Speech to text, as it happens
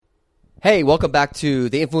Hey, welcome back to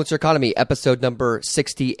The Influencer Economy, episode number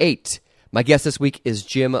 68. My guest this week is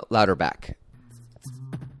Jim Louderback.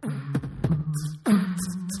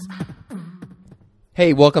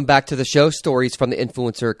 Hey, welcome back to the show, Stories from the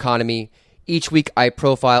Influencer Economy. Each week I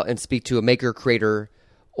profile and speak to a maker, creator,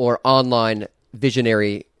 or online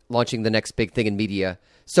visionary launching the next big thing in media.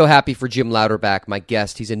 So happy for Jim Louderback, my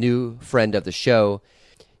guest. He's a new friend of the show.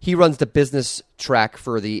 He runs the business track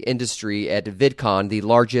for the industry at VidCon, the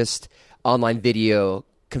largest online video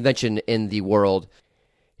convention in the world.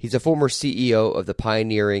 He's a former CEO of the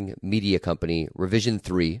pioneering media company Revision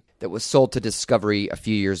 3 that was sold to Discovery a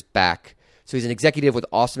few years back. So he's an executive with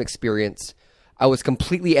awesome experience. I was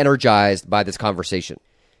completely energized by this conversation.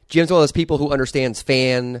 Jim's one of those people who understands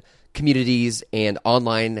fan communities and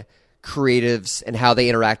online creatives and how they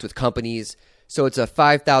interact with companies. So it's a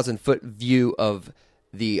 5,000-foot view of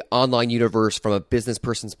the online universe from a business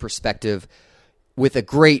person's perspective, with a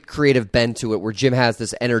great creative bend to it, where Jim has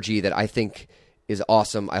this energy that I think is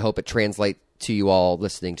awesome. I hope it translates to you all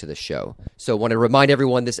listening to the show. So I want to remind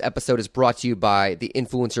everyone this episode is brought to you by the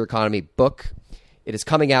Influencer Economy book. It is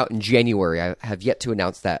coming out in January. I have yet to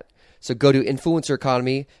announce that. So go to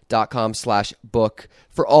influencereconomy.com/book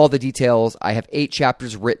for all the details. I have 8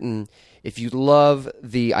 chapters written. If you love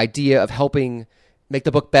the idea of helping make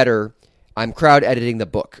the book better, I'm crowd editing the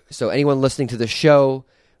book. So anyone listening to the show,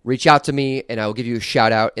 reach out to me, and I will give you a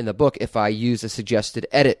shout-out in the book if I use a suggested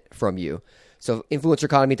edit from you. So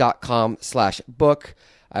influencereconomy.com/book.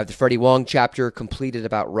 I have the Freddie Wong chapter completed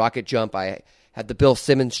about Rocket Jump. I had the Bill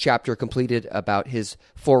Simmons chapter completed about his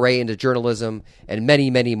foray into journalism, and many,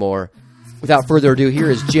 many more. Without further ado, here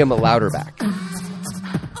is Jim Louderback.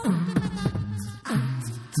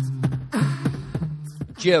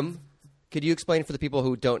 Jim, could you explain for the people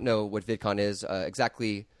who don't know what VidCon is,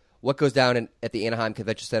 exactly what goes down at the Anaheim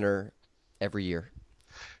Convention Center every year?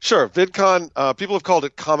 Sure. VidCon, people have called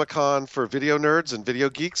it Comic-Con for video nerds and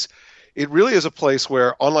video geeks. It really is a place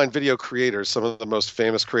where online video creators, some of the most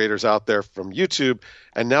famous creators out there from YouTube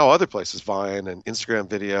and now other places, Vine and Instagram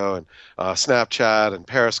video and Snapchat and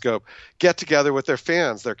Periscope, get together with their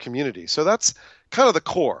fans, their community. So that's kind of the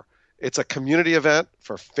core. It's a community event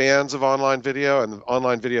for fans of online video and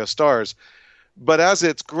online video stars. But as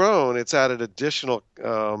it's grown, it's added additional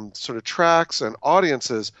sort of tracks and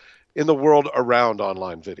audiences in the world around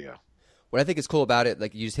online video. What I think is cool about it,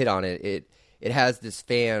 like you just hit on it, it has this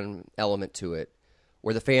fan element to it,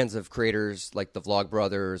 where the fans of creators like the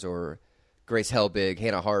Vlogbrothers or Grace Helbig,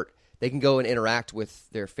 Hannah Hart, they can go and interact with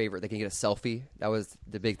their favorite. They can get a selfie. That was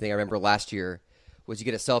the big thing I remember last year, was you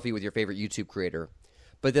get a selfie with your favorite YouTube creator.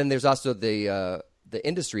 But then there's also the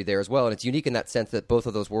industry there as well, and it's unique in that sense that both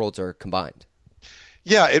of those worlds are combined.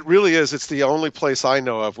 Yeah, it really is. It's the only place I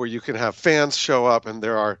know of where you can have fans show up, and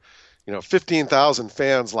there are, 15,000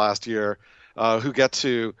 fans last year who get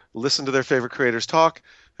to listen to their favorite creators talk,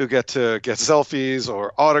 who get to get selfies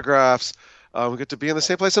or autographs, who get to be in the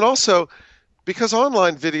same place. And also, because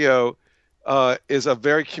online video is a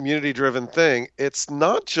very community-driven thing, it's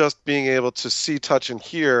not just being able to see, touch, and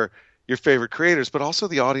hear your favorite creators, but also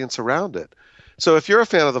the audience around it. So if you're a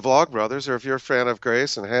fan of the Vlogbrothers, or if you're a fan of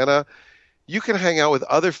Grace and Hannah, you can hang out with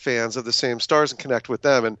other fans of the same stars and connect with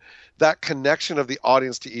them. And that connection of the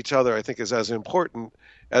audience to each other, I think, is as important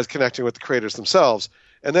as connecting with the creators themselves.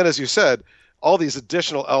 And then, as you said, all these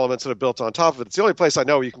additional elements that are built on top of it. It's the only place I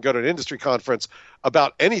know where you can go to an industry conference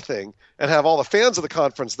about anything and have all the fans of the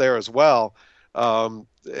conference there as well.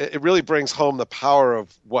 It really brings home the power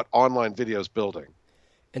of what online video is building.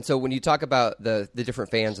 And so when you talk about the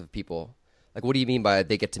different fans of people, like, what do you mean by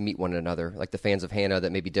they get to meet one another? Like the fans of Hannah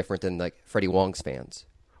that may be different than like Freddie Wong's fans.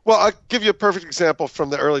 Well, I'll give you a perfect example from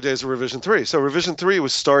the early days of Revision 3. So Revision 3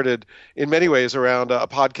 was started in many ways around a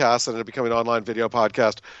podcast that ended up becoming an online video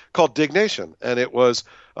podcast called Dig Nation. And it was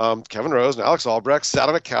Kevin Rose and Alex Albrecht sat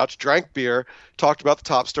on a couch, drank beer, talked about the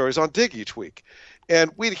top stories on Dig each week.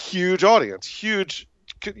 And we had a huge audience,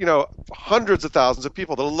 hundreds of thousands of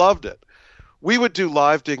people that loved it. We would do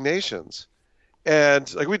live Dig Nations.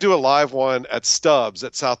 And like we do a live one at Stubbs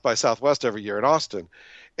at South by Southwest every year in Austin.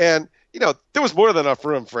 And, there was more than enough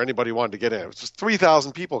room for anybody who wanted to get in. It was just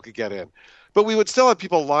 3,000 people could get in. But we would still have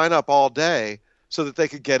people line up all day so that they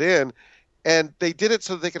could get in. And they did it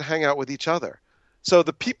so that they could hang out with each other. So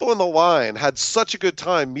the people in the line had such a good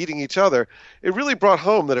time meeting each other. It really brought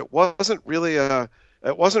home that it wasn't really a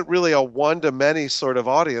one-to-many sort of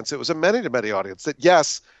audience. It was a many-to-many audience. That,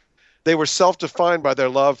 yes, they were self-defined by their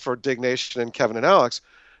love for Dig Nation and Kevin and Alex,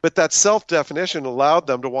 But that self-definition allowed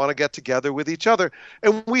them to want to get together with each other.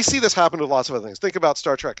 And we see this happen with lots of other things. Think about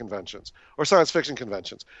Star Trek conventions or science fiction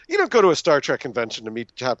conventions. You don't go to a Star Trek convention to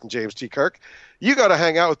meet Captain James T. Kirk. You got to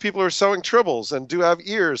hang out with people who are sewing tribbles and do have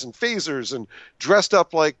ears and phasers and dressed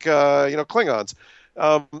up like, Klingons.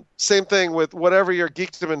 Same thing with whatever your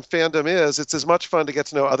geekdom and fandom is. It's as much fun to get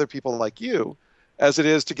to know other people like you as it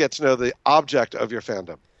is to get to know the object of your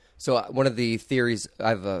fandom. So one of the theories, I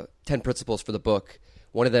have 10 principles for the book.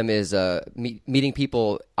 One of them is meeting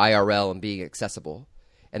people IRL and being accessible.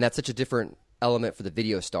 And that's such a different element for the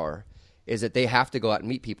video star, is that they have to go out and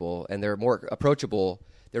meet people, and they're more approachable.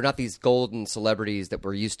 They're not these golden celebrities that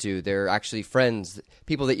we're used to. They're actually friends,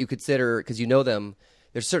 people that you consider, because you know them.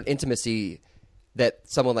 There's certain intimacy that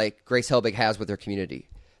someone like Grace Helbig has with their community.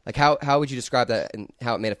 Like how would you describe that and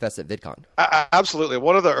how it manifests at VidCon? Absolutely.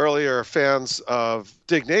 One of the earlier fans of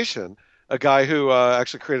Dig Nation, a guy who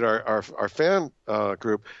actually created our fan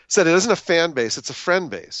group, said it isn't a fan base, it's a friend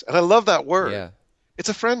base. And I love that word. Yeah. It's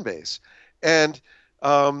a friend base. And,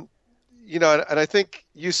 and I think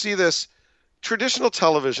you see this. Traditional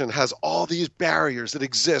television has all these barriers that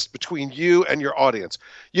exist between you and your audience.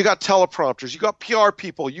 You got teleprompters, you got PR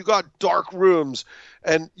people, you got dark rooms,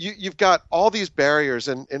 and you've got all these barriers.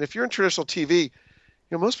 And if you're in traditional TV,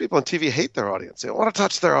 most people on TV hate their audience. They don't want to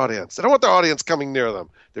touch their audience. They don't want their audience coming near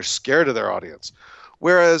them. They're scared of their audience.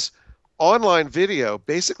 Whereas online video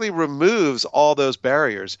basically removes all those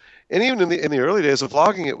barriers. And even in the early days of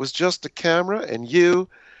vlogging, it was just a camera and you.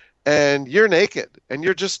 And you're naked, and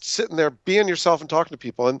you're just sitting there being yourself and talking to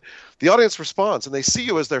people, and the audience responds, and they see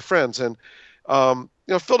you as their friends. And Phil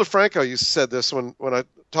DeFranco, you said this when I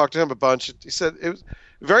talked to him a bunch. He said it was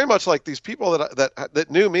very much like these people that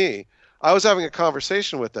knew me. I was having a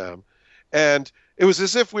conversation with them, and it was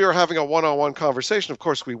as if we were having a one-on-one conversation. Of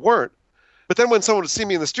course, we weren't. But then when someone would see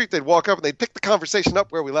me in the street, they'd walk up and they'd pick the conversation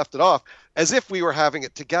up where we left it off, as if we were having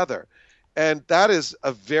it together. And that is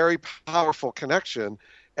a very powerful connection.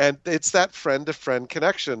 And it's that friend-to-friend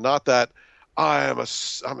connection, not that I'm a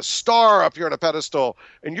star up here on a pedestal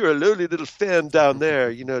and you're a lowly little fan down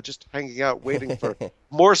there, just hanging out waiting for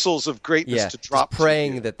morsels of greatness to drop. Just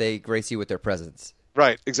praying that they grace you with their presence.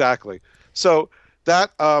 Right, exactly. So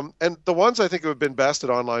that and the ones I think who have been best at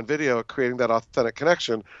online video, creating that authentic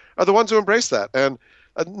connection, are the ones who embrace that. And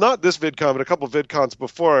not this VidCon, but a couple of VidCons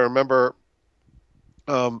before, I remember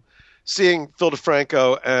seeing Phil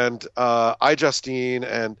DeFranco and iJustine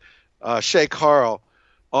and Shay Carl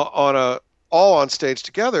all on stage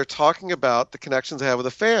together, talking about the connections they have with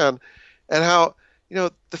a fan, and how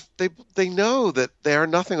they know that they are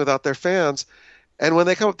nothing without their fans. And when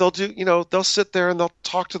they come up, they'll sit there and they'll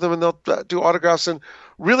talk to them and they'll do autographs and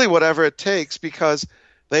really whatever it takes, because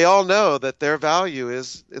they all know that their value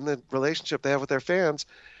is in the relationship they have with their fans,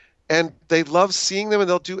 and they love seeing them, and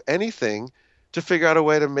they'll do anything to figure out a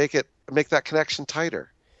way to make that connection tighter.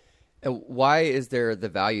 And why is there the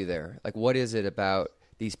value there? Like, what is it about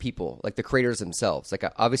these people, like the creators themselves? Like,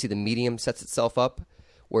 obviously the medium sets itself up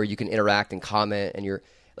where you can interact and comment, and you're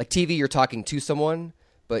like TV, you're talking to someone,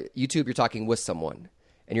 but YouTube, you're talking with someone.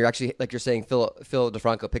 And you're actually, like you're saying, Phil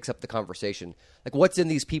DeFranco picks up the conversation. Like, what's in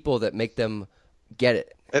these people that make them get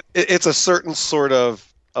it? It's a certain sort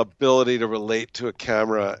of ability to relate to a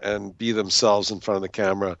camera and be themselves in front of the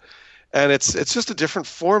camera. And it's just a different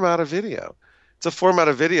format of video. It's a format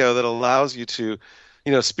of video that allows you to,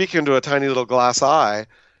 speak into a tiny little glass eye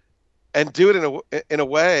and do it in a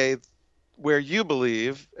way where you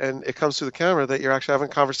believe, and it comes through the camera, that you're actually having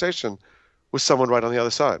a conversation with someone right on the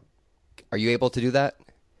other side. Are you able to do that?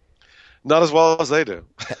 Not as well as they do.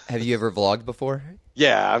 Have you ever vlogged before?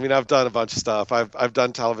 Yeah, I mean, I've done a bunch of stuff. I've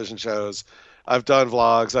done television shows. I've done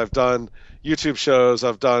vlogs. I've done YouTube shows.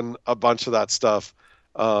 I've done a bunch of that stuff.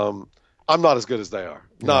 I'm not as good as they are.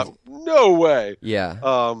 No way. Yeah.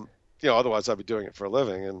 Otherwise I'd be doing it for a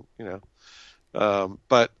living, and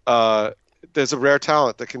but there's a rare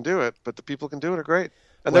talent that can do it, but the people who can do it are great,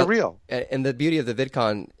 and they're real. And the beauty of the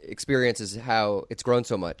VidCon experience is how it's grown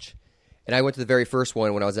so much. And I went to the very first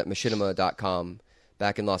one when I was at machinima.com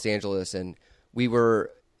back in Los Angeles, and we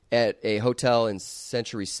were at a hotel in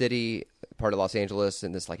Century City, part of Los Angeles,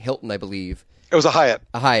 in this like Hilton, I believe. It was a Hyatt.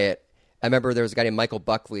 A Hyatt. I remember there was a guy named Michael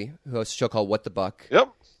Buckley who hosts a show called What the Buck.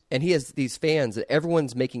 Yep. And he has these fans that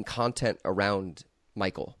everyone's making content around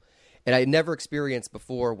Michael. And I had never experienced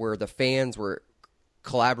before where the fans were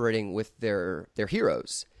collaborating with their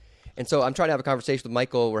heroes. And so I'm trying to have a conversation with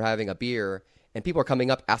Michael. We're having a beer, and people are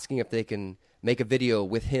coming up asking if they can make a video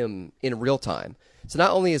with him in real time. So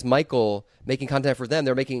not only is Michael making content for them,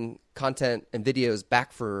 they're making content and videos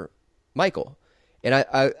back for Michael. And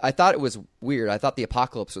I thought it was weird. I thought the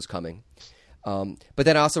apocalypse was coming. But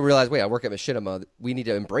then I also realized, wait, I work at Machinima. We need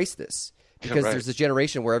to embrace this because there's a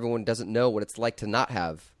generation where everyone doesn't know what it's like to not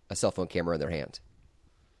have a cell phone camera in their hand.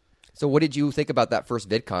 So what did you think about that first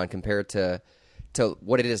VidCon compared to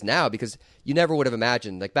what it is now? Because you never would have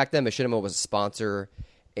imagined, like back then Machinima was a sponsor,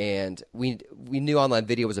 and we knew online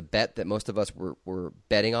video was a bet that most of us were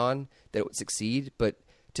betting on that it would succeed, but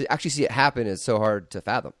to actually see it happen is so hard to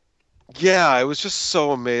fathom. Yeah, it was just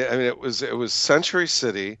so amazing. I mean, it was Century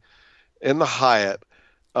City in the Hyatt,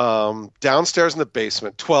 downstairs in the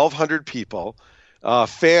basement, 1,200 people,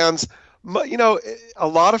 fans. You know, a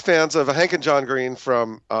lot of fans of Hank and John Green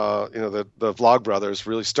from the Vlog Brothers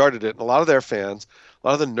really started it, and a lot of their fans, a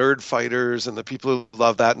lot of the nerd fighters and the people who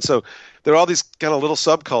love that, and so there are all these kind of little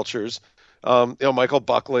subcultures. Michael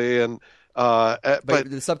Buckley and but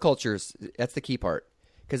the subcultures, that's the key part,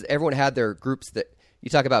 because everyone had their groups. That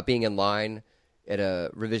you talk about being in line at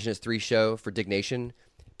a Revisionist 3 show for Dignation.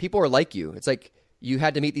 People are like you. It's like you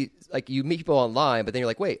had to meet you meet people online, but then you're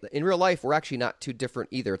like, wait, in real life, we're actually not too different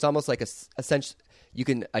either. It's almost like a sense you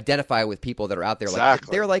can identify with people that are out there. Exactly.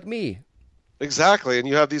 Like they're like me. Exactly. And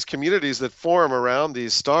you have these communities that form around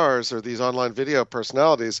these stars or these online video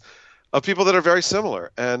personalities of people that are very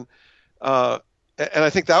similar. And I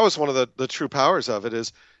think that was one of the true powers of it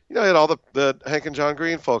is, you had all the Hank and John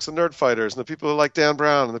Green folks, the nerd fighters, and the people who like Dan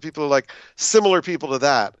Brown, and the people who like similar people to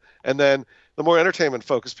that. And then the more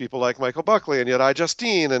entertainment-focused people like Michael Buckley, and yet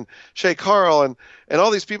iJustine and Shay Carl, and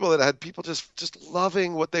all these people that had people just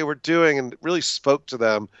loving what they were doing and really spoke to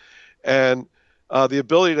them. And the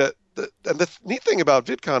ability to and the neat thing about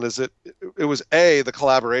VidCon is it was the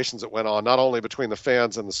collaborations that went on, not only between the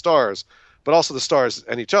fans and the stars, but also the stars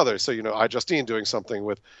and each other. So, iJustine doing something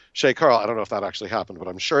with Shay Carl. I don't know if that actually happened, but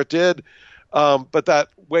I'm sure it did. But that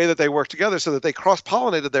way that they worked together so that they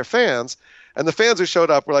cross-pollinated their fans. And the fans who showed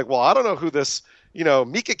up were like, well, I don't know who this,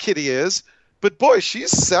 Mika Kitty is, but boy,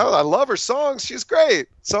 I love her songs. She's great.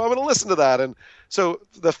 So I'm going to listen to that. And so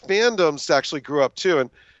the fandoms actually grew up too. And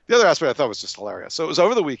the other aspect I thought was just hilarious. So it was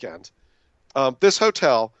over the weekend. This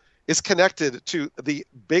hotel is connected to the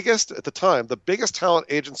biggest talent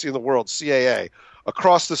agency in the world, CAA,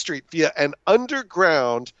 across the street via an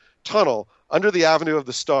underground tunnel under the Avenue of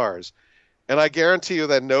the Stars. And I guarantee you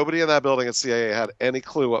that nobody in that building at CAA had any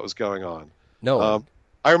clue what was going on. No.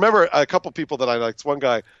 I remember a couple people that I liked. One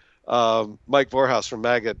guy, Mike Vorhaus from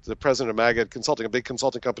Maggot, the president of Maggot Consulting, a big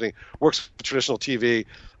consulting company, works for traditional TV.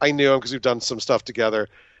 I knew him because we've done some stuff together.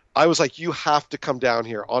 I was like, you have to come down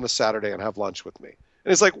here on a Saturday and have lunch with me.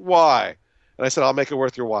 And he's like, why? And I said, I'll make it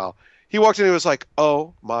worth your while. He walked in and he was like,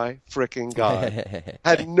 oh my freaking God.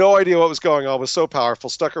 Had no idea what was going on, was so powerful,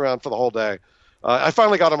 stuck around for the whole day. I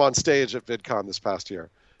finally got him on stage at VidCon this past year.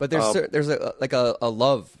 But there's a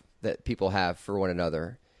love that people have for one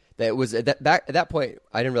another. That was at that point,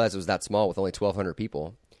 I didn't realize it was that small with only 1,200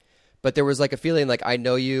 people. But there was like a feeling like I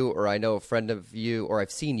know you, or I know a friend of you, or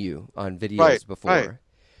I've seen you on videos before. Right.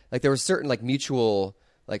 Like there was certain like mutual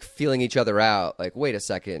like feeling each other out. Like, wait a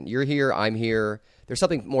second, you're here, I'm here. There's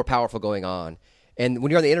something more powerful going on. And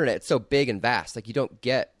when you're on the internet, it's so big and vast. Like you don't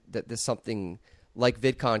get that there's something like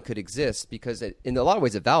VidCon could exist because in a lot of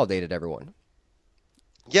ways it validated everyone.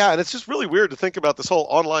 Yeah, and it's just really weird to think about this whole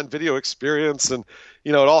online video experience, and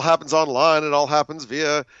it all happens online, it all happens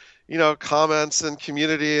via comments and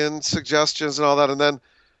community and suggestions and all that, and then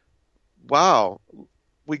wow,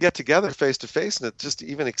 we get together face to face, and it just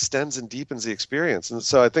even extends and deepens the experience. And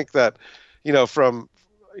so I think that from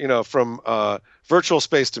virtual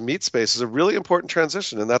space to meet space is a really important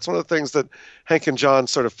transition, and that's one of the things that Hank and John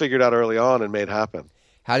sort of figured out early on and made happen.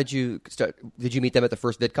 How did you start? Did you meet them at the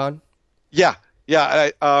first VidCon? Yeah.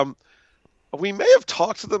 We may have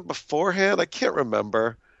talked to them beforehand. I can't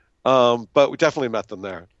remember, but we definitely met them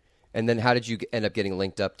there. And then how did you end up getting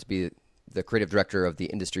linked up to be the creative director of the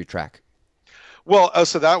industry track? Well,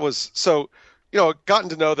 gotten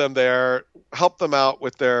to know them there, helped them out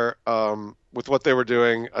with their with what they were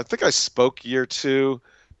doing. I think I spoke year 2,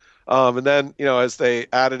 and then as they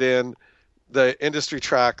added in the industry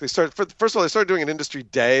track, they started doing an industry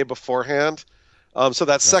day beforehand. So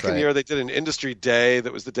that second year they did an industry day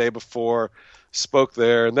that was the day before, spoke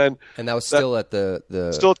there, and that was still at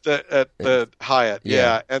the Hyatt,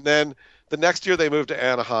 yeah. And then the next year they moved to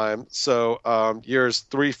Anaheim, so years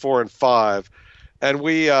 3, 4, and 5, and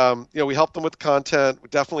we helped them with content. We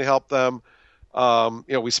definitely helped them.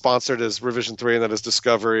 We sponsored as Revision 3 and then as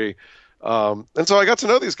Discovery, and so I got to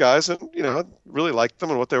know these guys, and I really liked them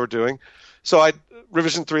and what they were doing. So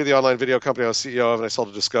Revision 3, the online video company I was CEO of, and I sold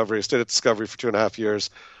to Discovery. I stayed at Discovery for 2.5 years,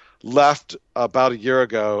 left about a year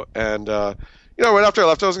ago, and right after I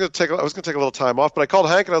left, I was going to take a little time off, but I called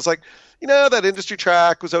Hank and I was like, that industry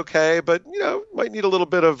track was okay, but might need a little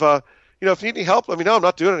bit of, if you need any help, let me know. I'm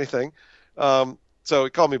not doing anything. So he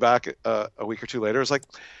called me back a week or two later. It was like,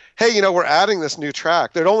 hey, we're adding this new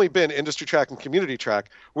track. There'd only been industry track and community track.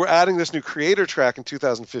 We're adding this new creator track in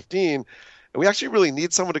 2015, and we actually really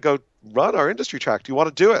need someone to go run our industry track. Do you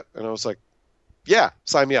want to do it? And I was like, yeah,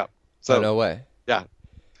 sign me up. So no way. Yeah.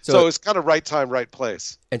 So it's kind of right time, right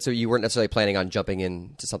place. And so you weren't necessarily planning on jumping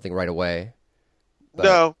into something right away? But...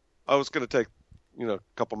 No, I was going to take, a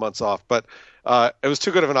couple months off, but it was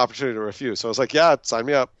too good of an opportunity to refuse. So I was like, yeah, sign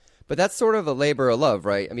me up. But that's sort of a labor of love,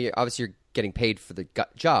 right? I mean, obviously you're getting paid for the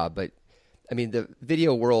job, but I mean, the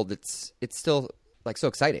video world, it's still like so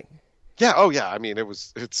exciting. Yeah. Oh yeah. I mean, it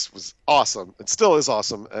was awesome. It still is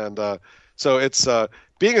awesome. And so it's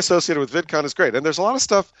being associated with VidCon is great. And there's a lot of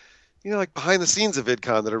stuff, like behind the scenes of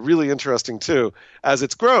VidCon that are really interesting too. As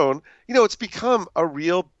it's grown, it's become a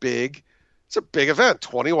real big, it's a big event,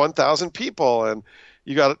 21,000 people. And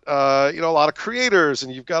you got, a lot of creators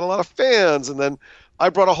and you've got a lot of fans. And then I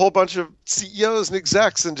brought a whole bunch of CEOs and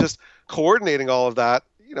execs and just coordinating all of that.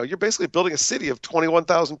 You're basically building a city of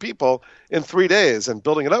 21,000 people in 3 days and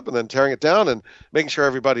building it up and then tearing it down and making sure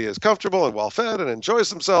everybody is comfortable and well fed and enjoys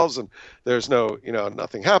themselves. And there's no,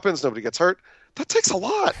 nothing happens. Nobody gets hurt. That takes a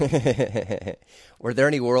lot. Were there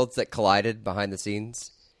any worlds that collided behind the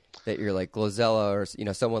scenes that you're like Glozella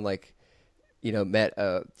or, someone like, met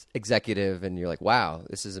a executive and you're like, wow,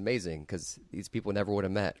 this is amazing because these people never would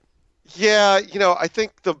have met? Yeah, I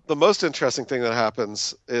think the most interesting thing that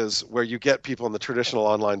happens is where you get people in the traditional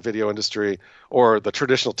online video industry or the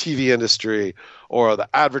traditional TV industry or the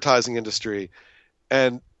advertising industry.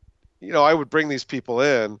 And, I would bring these people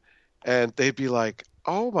in and they'd be like,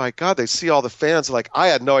 oh my God, they see all the fans. Like, I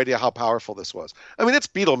had no idea how powerful this was. I mean, it's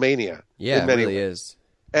Beatlemania. Yeah, it really is.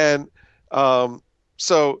 And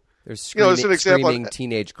so, there's screaming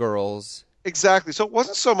teenage girls. Exactly. So it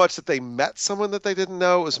wasn't so much that they met someone that they didn't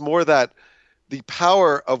know. It was more that the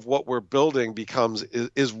power of what we're building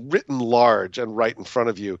is written large and right in front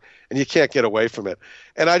of you, and you can't get away from it.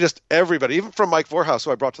 And everybody, even from Mike Vorhaus,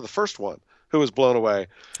 who I brought to the first one, who was blown away.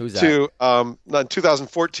 Who's that? To in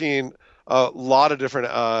 2014, a lot of different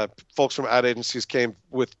folks from ad agencies came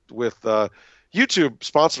with YouTube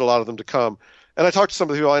sponsored a lot of them to come. And I talked to some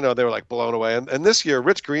of the people I know, they were like blown away. And this year,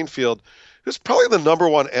 Rich Greenfield, who's probably the number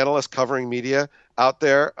one analyst covering media out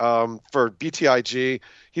there for BTIG.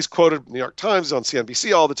 He's quoted in the New York Times, on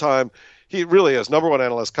CNBC all the time. He really is number one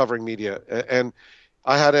analyst covering media. And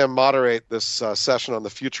I had him moderate this session on the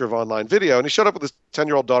future of online video. And he showed up with his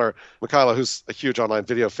 10-year-old daughter, Michaela, who's a huge online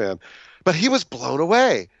video fan. But he was blown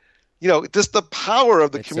away. Just the power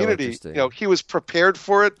of the community. He was prepared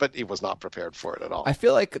for it, but he was not prepared for it at all. I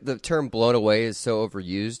feel like the term blown away is so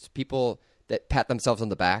overused. People that pat themselves on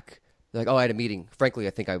the back, they're like, oh, I had a meeting. Frankly, I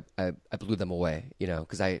think I blew them away,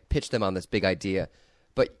 because I pitched them on this big idea.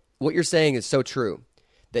 But what you're saying is so true,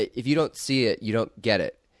 that if you don't see it, you don't get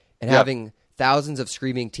it. And having thousands of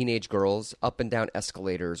screaming teenage girls up and down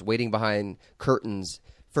escalators, waiting behind curtains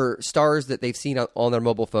for stars that they've seen on their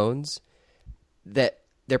mobile phones, that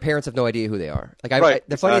their parents have no idea who they are. Like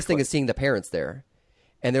the funniest thing is seeing the parents there.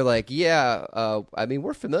 And they're like, yeah, I mean,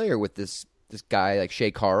 we're familiar with this guy like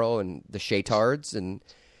Shay Carl and the Shaytards, and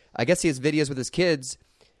I guess he has videos with his kids,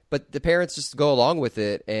 but the parents just go along with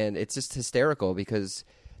it, and it's just hysterical because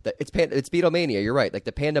it's Beatlemania. You're right. Like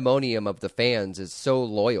the pandemonium of the fans is so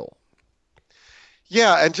loyal.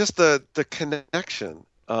 Yeah, and just the connection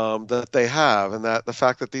that they have, and that the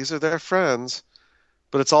fact that these are their friends,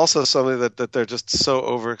 but it's also something that they're just so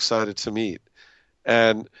overexcited to meet,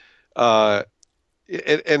 and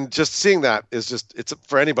just seeing that is just, it's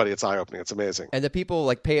for anybody, it's eye opening. It's amazing. And the people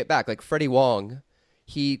like pay it back. Like Freddie Wong,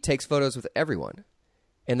 he takes photos with everyone,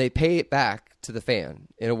 and they pay it back to the fan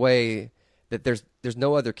in a way that there's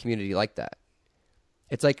no other community like that.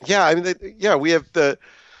 It's like, yeah, I mean, we have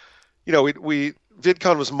we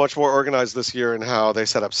VidCon was much more organized this year in how they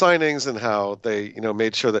set up signings and how they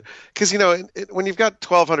made sure that, because when you've got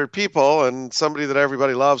 1,200 people and somebody that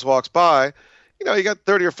everybody loves walks by, you got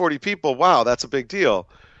 30 or 40 people. Wow, that's a big deal.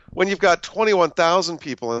 When you've got 21,000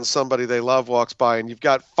 people and somebody they love walks by and you've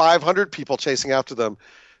got 500 people chasing after them,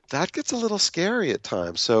 that gets a little scary at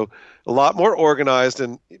times. So a lot more organized,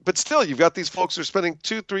 but still you've got these folks who are spending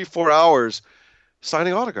 2, 3, 4 hours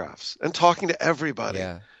signing autographs and talking to everybody.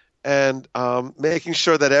 Yeah. And making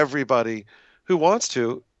sure that everybody who wants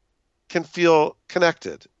to can feel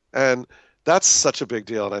connected. And that's such a big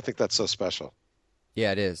deal, and I think that's so special.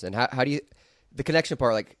 Yeah, it is. And how do you – the connection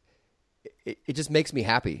part, like it just makes me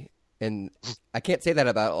happy. And I can't say that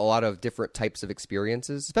about a lot of different types of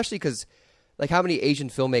experiences, especially because like how many Asian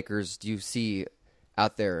filmmakers do you see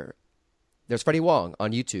out there? There's Freddie Wong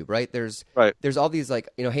on YouTube, right? There's all these like,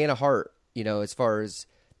 Hannah Hart, as far as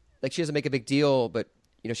like she doesn't make a big deal, but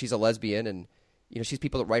she's a lesbian, and she's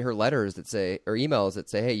people that write her letters that say, or emails that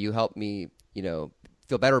say, hey, you helped me,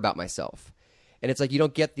 feel better about myself. And it's like you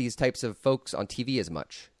don't get these types of folks on TV as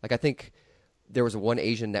much. Like I think there was one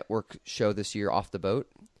Asian network show this year, Off the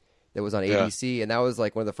Boat, that was on ABC, and that was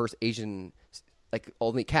like one of the first Asian like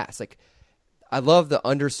only casts. Like I love the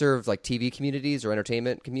underserved like TV communities or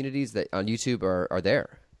entertainment communities that on YouTube are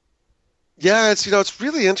there. Yeah, it's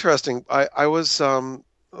really interesting. I was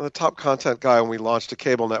the top content guy when we launched a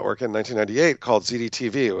cable network in 1998 called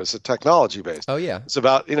ZDTV. It was a technology based. Oh yeah, it's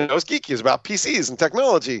about it was geeky. It was about PCs and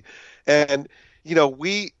technology, and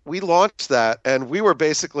we launched that, and we were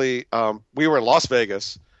basically we were in Las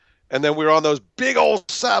Vegas, and then we were on those big old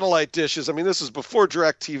satellite dishes. I mean, this was before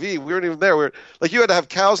DirecTV. We weren't even there. We were like, you had to have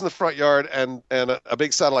cows in the front yard and a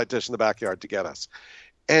big satellite dish in the backyard to get us,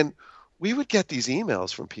 and we would get these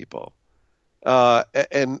emails from people.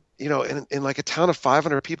 In like a town of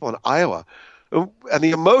 500 people in Iowa. And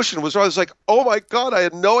the emotion was, I was like, oh my God, I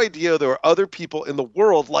had no idea there were other people in the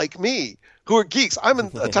world like me who are geeks. I'm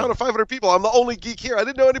in a town of 500 people. I'm the only geek here. I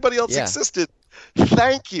didn't know anybody else existed.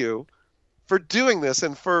 Thank you for doing this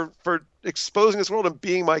and for exposing this world and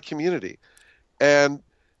being my community. And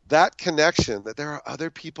that connection that there are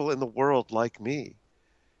other people in the world like me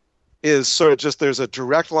is sort of just, there's a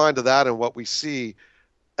direct line to that and what we see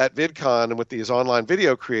at VidCon and with these online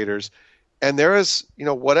video creators. And there is,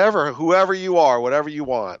 whoever you are, whatever you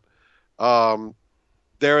want,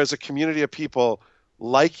 there is a community of people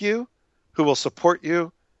like you who will support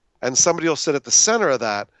you, and somebody will sit at the center of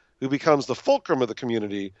that who becomes the fulcrum of the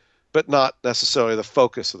community, but not necessarily the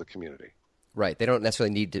focus of the community. Right. They don't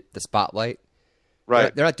necessarily need the spotlight.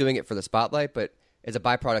 Right. They're not doing it for the spotlight, but as a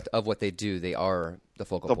byproduct of what they do, they are the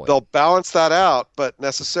focal point. They'll balance that out, but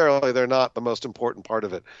necessarily they're not the most important part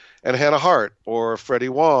of it. And Hannah Hart or Freddie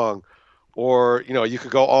Wong, or you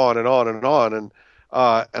could go on and on and on, and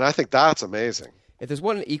I think that's amazing. If there's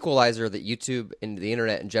one equalizer that YouTube and the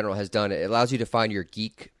internet in general has done, it allows you to find your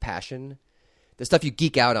geek passion, the stuff you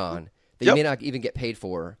geek out on that you may not even get paid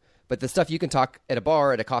for, but the stuff you can talk at a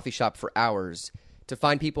bar, at a coffee shop for hours, to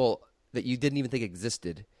find people that you didn't even think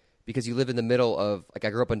existed because you live in the middle of, like,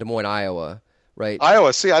 I grew up in Des Moines, Iowa, right?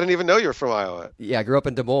 Iowa. See, I didn't even know you were from Iowa. Yeah, I grew up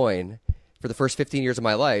in Des Moines for the first 15 years of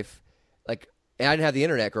my life. Like, and I didn't have the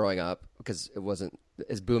internet growing up because it wasn't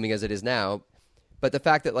as booming as it is now. But the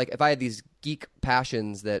fact that, like, if I had these geek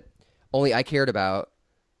passions that only I cared about,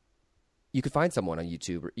 you could find someone on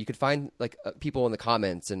YouTube. Or you could find, like, people in the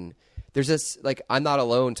comments. And there's this, like, I'm not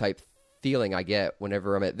alone type feeling I get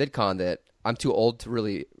whenever I'm at VidCon that I'm too old to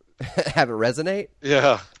really have it resonate.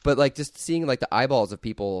 Yeah. But, like, just seeing, like, the eyeballs of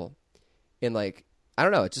people in, like, I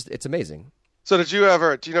don't know. It's amazing. So do you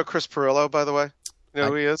know Chris Pirillo, by the way? You know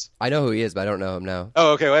who he is? I know who he is, but I don't know him now.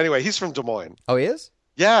 Oh, okay. Well, anyway, he's from Des Moines. Oh, he is?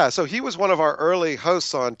 Yeah. So he was one of our early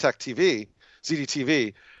hosts on Tech TV,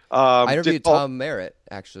 ZDTV. I interviewed Tom Merritt,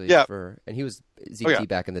 actually. Yeah. And he was ZT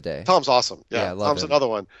back in the day. Tom's awesome. Yeah, Tom's him. Another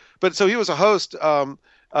one. But so he was a host,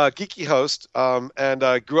 geeky host,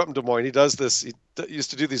 and grew up in Des Moines. He does this. He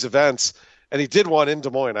used to do these events, and he did one in Des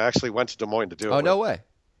Moines. I actually went to Des Moines to do it. Oh, no way.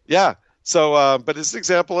 Yeah. So, but it's an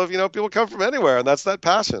example of, people come from anywhere, and that's that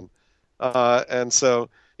passion. And so,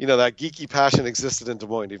 that geeky passion existed in Des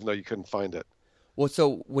Moines, even though you couldn't find it. Well,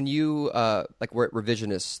 so when you, were at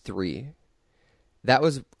Revisionist 3, that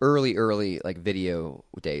was early, like, video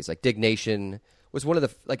days. Like, Dignation was one of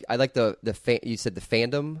the, like, I like you said the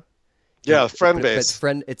fandom. Yeah, friend base. It's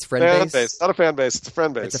friend base. Not a fan base, it's a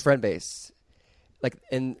friend base. It's a friend base. Like,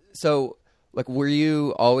 and so, like, were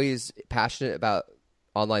you always passionate about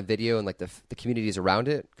online video and, like, the communities around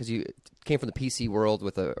it? Because you came from the PC world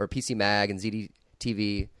or PC Mag and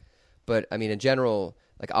ZDTV. But, I mean, in general,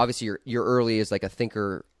 like, obviously you're early as, like, a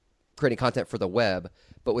thinker creating content for the web.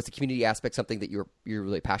 But was the community aspect something that you're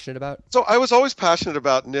really passionate about? So I was always passionate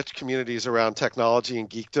about niche communities around technology and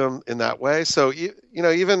geekdom in that way. So,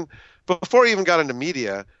 even before I even got into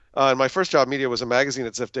media, and my first job in media was a magazine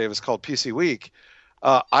at Ziff Davis called PC Week,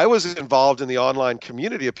 I was involved in the online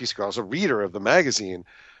community of PC Week. I was a reader of the magazine,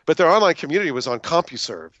 but their online community was on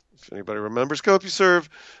CompuServe. If anybody remembers CompuServe.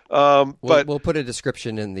 We'll put a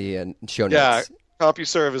description in the show notes. Yeah,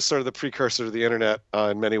 CompuServe is sort of the precursor to the internet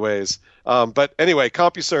in many ways. But anyway,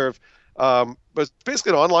 CompuServe was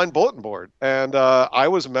basically an online bulletin board. And I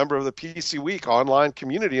was a member of the PC Week online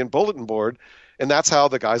community and bulletin board. And that's how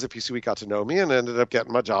the guys at PC Week got to know me and ended up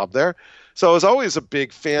getting my job there. So I was always a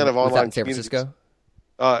big fan of online in San Francisco?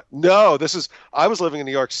 No, I was living in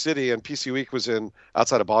New York City and PC Week was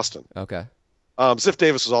outside of Boston. Okay. Ziff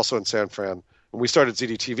Davis was also in San Fran. And we started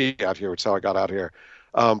ZDTV out here, which is how I got out here.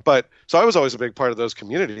 But so I was always a big part of those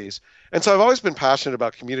communities. And so I've always been passionate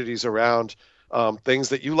about communities around things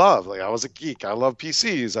that you love. Like I was a geek. I loved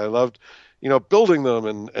PCs. I loved, building them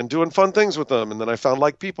and doing fun things with them. And then I found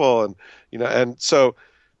like people and so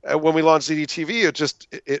when we launched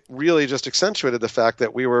ZDTV, it really just accentuated the fact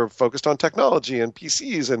that we were focused on technology and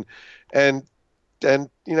PCs and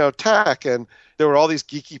tech, and there were all these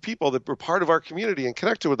geeky people that were part of our community and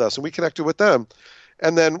connected with us, and we connected with them.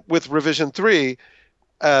 And then with Revision 3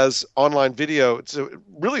 as online video, it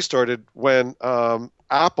really started when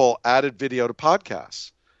Apple added video to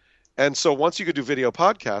podcasts. And so once you could do video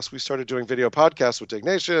podcasts, we started doing video podcasts with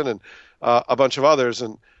Dignation and a bunch of others,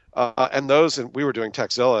 and we were doing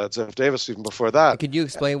Techzilla at Ziff Davis even before that. Could you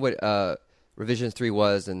explain what Revision 3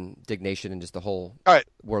 was and Dignation and just the whole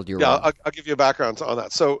world you were in? I'll give you a background on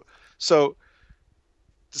that. So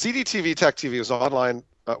ZDTV Tech TV was online,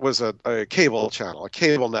 was a cable channel, a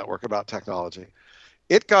cable network about technology.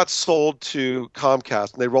 It got sold to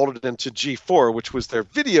Comcast, and they rolled it into G4, which was their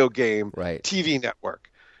video game TV network,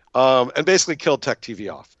 and basically killed Tech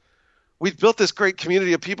TV off. We built this great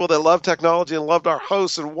community of people that loved technology and loved our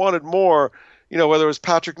hosts and wanted more, whether it was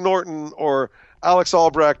Patrick Norton or Alex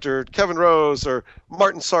Albrecht or Kevin Rose or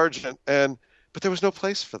Martin Sargent, but there was no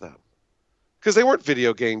place for them because they weren't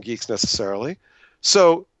video game geeks necessarily.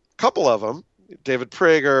 So a couple of them, David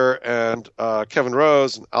Prager and Kevin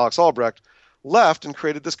Rose and Alex Albrecht, left and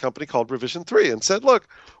created this company called Revision 3 and said, look,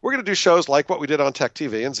 we're going to do shows like what we did on Tech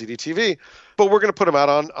TV and ZDTV, but we're going to put them out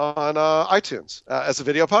on iTunes as a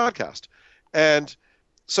video podcast. And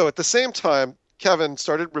so at the same time, Kevin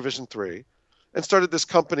started Revision 3 and started this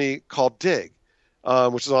company called Dig,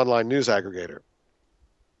 which is an online news aggregator.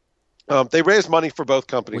 They raised money for both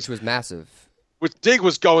companies. Which was massive. Which Dig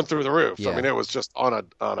was going through the roof. Yeah. I mean, it was just on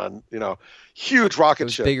a huge rocket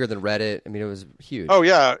ship. It was bigger than Reddit. I mean, it was huge. Oh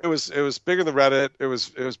yeah, it was bigger than Reddit. It was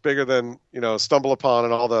bigger than Stumble Upon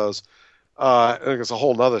and all those. I think it's a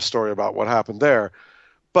whole nother story about what happened there.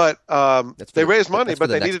 But they raised money, but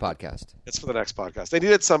they needed podcast. It's for the next podcast. They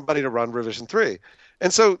needed somebody to run Revision 3,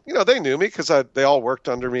 and so they knew me because they all worked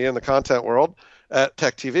under me in the content world at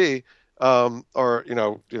Tech TV,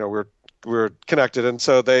 we were connected, and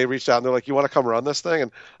so they reached out and they're like, "You want to come run this thing?"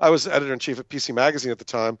 And I was editor in chief at PC Magazine at the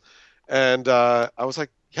time, and I was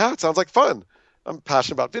like, "Yeah, it sounds like fun. I'm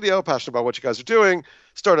passionate about video, passionate about what you guys are doing.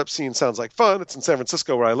 Startup scene sounds like fun. It's in San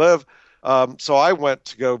Francisco where I live." So I went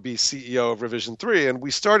to go be CEO of Revision 3, and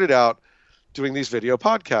we started out doing these video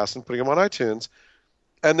podcasts and putting them on iTunes.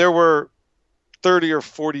 And there were 30 or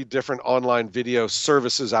 40 different online video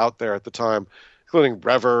services out there at the time, including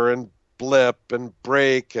Rever and Blip and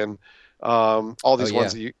Break and all these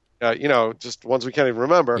ones that just ones we can't even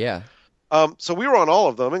remember. Yeah. So we were on all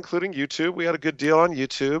of them, including YouTube. We had a good deal on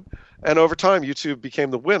YouTube. And over time, YouTube became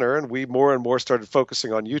the winner, and we more and more started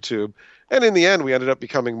focusing on YouTube. And in the end, we ended up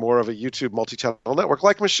becoming more of a YouTube multi-channel network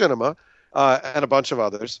like Machinima and a bunch of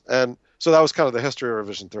others. And so that was kind of the history of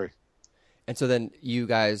Revision 3. And so then you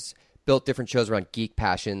guys built different shows around geek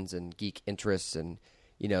passions and geek interests and,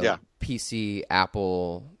 PC,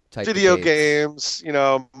 Apple type video debates.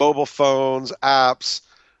 games, mobile phones, apps.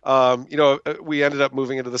 We ended up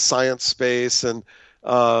moving into the science space, and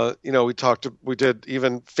we did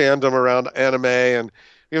even fandom around anime, and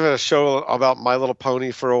we even had a show about My Little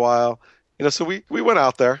Pony for a while. So we went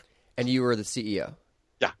out there. And you were the CEO.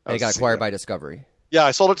 Yeah, and it got acquired by Discovery. Yeah,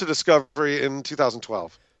 I sold it to Discovery in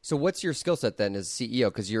 2012. So what's your skill set then as CEO?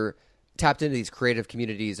 Because you're tapped into these creative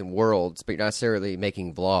communities and worlds, but you're not necessarily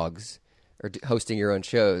making vlogs or hosting your own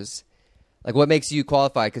shows. Like, what makes you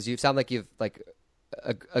qualified? Because you sound like you've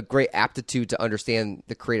a great aptitude to understand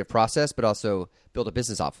the creative process, but also build a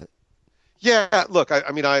business off it. Yeah, look, I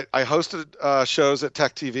hosted shows at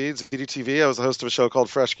Tech TV, ZDTV. I was the host of a show called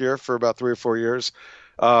Fresh Gear for about 3 or 4 years.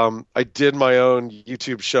 I did my own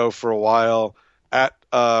YouTube show for a while at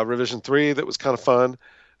Revision 3 that was kind of fun.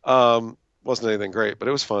 Wasn't anything great, but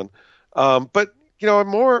it was fun. But I'm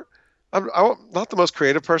not the most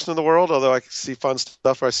creative person in the world, although I see fun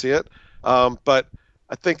stuff where I see it. But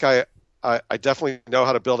I think I definitely know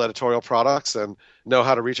how to build editorial products and know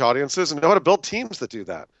how to reach audiences and know how to build teams that do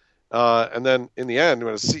that. And then in the end,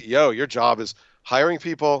 when a CEO, your job is hiring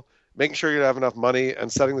people, making sure you have enough money,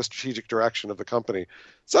 and setting the strategic direction of the company.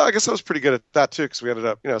 So I guess I was pretty good at that too, because we ended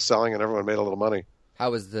up, selling and everyone made a little money.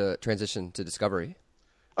 How was the transition to Discovery?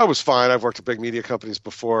 I was fine. I've worked at big media companies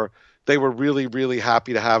before. They were really, really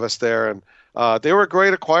happy to have us there, and they were a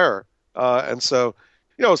great acquirer. And so,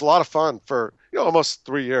 it was a lot of fun for almost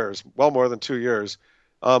 3 years, well more than 2 years.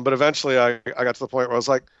 But eventually, I got to the point where I was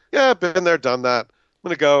like, yeah, been there, done that. I'm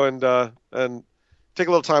going to go and take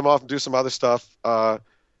a little time off and do some other stuff,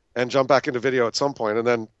 and jump back into video at some point. And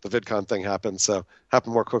then the VidCon thing happened, so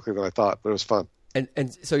happened more quickly than I thought, but it was fun.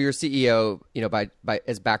 And so you're a CEO, by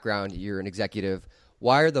as background, you're an executive.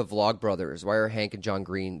 Why are the Vlogbrothers, why are Hank and John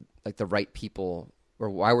Green like the right people, or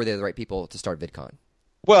why were they the right people to start VidCon?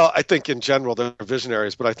 Well, I think in general they're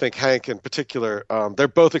visionaries, but I think Hank in particular, they're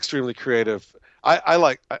both extremely creative. I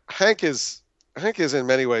like Hank is in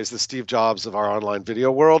many ways the Steve Jobs of our online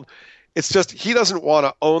video world. It's just he doesn't want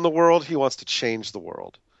to own the world; he wants to change the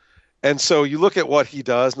world. And so you look at what he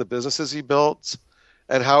does and the businesses he builds,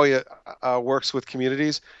 and how he works with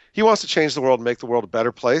communities. He wants to change the world and make the world a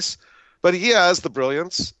better place. But he has the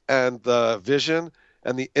brilliance and the vision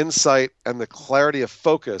and the insight and the clarity of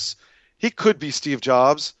focus. He could be Steve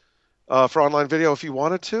Jobs for online video if he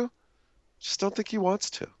wanted to. Just don't think he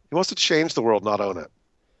wants to. He wants to change the world, not own it.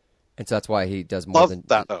 And so that's why he does more than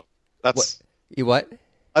that. Though that's what?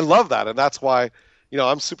 I love that, and that's why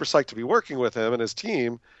I'm super psyched to be working with him and his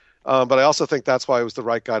team. But I also think that's why he was the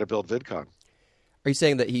right guy to build VidCon. Are you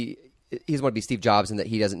saying that he doesn't want to be Steve Jobs and that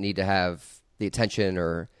he doesn't need to have the attention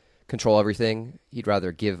or control everything? He'd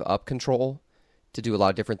rather give up control to do a lot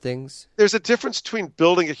of different things? There's a difference between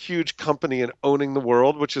building a huge company and owning the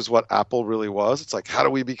world, which is what Apple really was. It's like, how do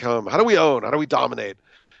we own? How do we dominate?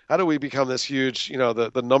 How do we become this huge,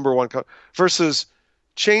 the number one versus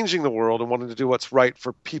changing the world and wanting to do what's right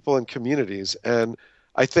for people and communities. And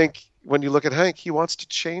I think when you look at Hank, he wants to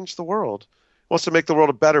change the world. He wants to make the world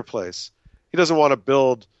a better place. He doesn't want to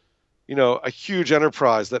build, a huge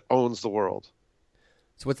enterprise that owns the world.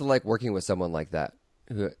 So what's it like working with someone like that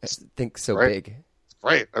who thinks so Great. big? It's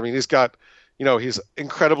great. I mean, he's got, he's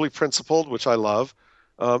incredibly principled, which I love.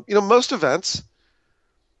 Most events,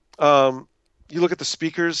 you look at the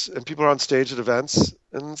speakers and people are on stage at events,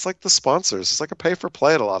 and it's like the sponsors. It's like a pay for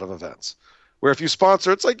play at a lot of events, where if you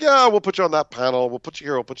sponsor, it's like, yeah, we'll put you on that panel, we'll put you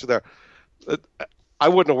here, we'll put you there. I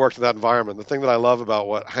wouldn't have worked in that environment. The thing that I love about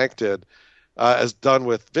what Hank did, as done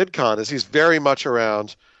with VidCon, is he's very much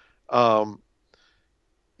around, the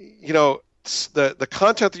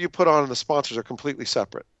content that you put on and the sponsors are completely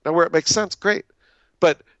separate. Now, where it makes sense, great.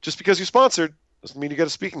 But just because you sponsored doesn't mean you get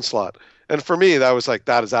a speaking slot. And for me, that was like,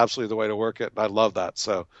 that is absolutely the way to work it. And I love that.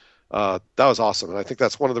 So that was awesome. And I think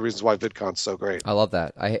that's one of the reasons why VidCon's so great. I love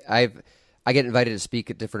that. I get invited to speak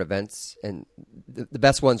at different events, and the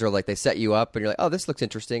best ones are like they set you up and you're like, oh, this looks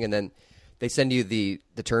interesting. And then they send you the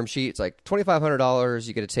term sheet. It's like $2,500,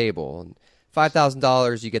 you get a table, and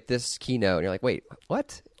 $5,000, you get this keynote. And you're like, wait,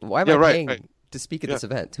 what? Why am I paying to speak at this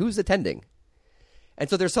event? Who's attending? And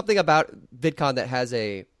so there's something about VidCon that has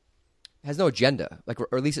no agenda,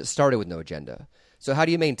 or at least it started with no agenda. So how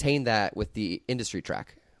do you maintain that with the industry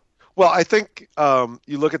track? Well, I think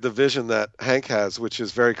you look at the vision that Hank has, which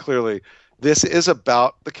is very clearly, this is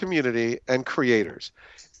about the community and creators.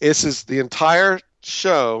 This is the entire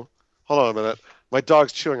show. Hold on a minute. My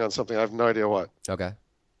dog's chewing on something. I have no idea what. Okay.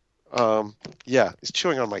 Yeah, he's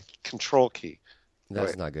chewing on my control key.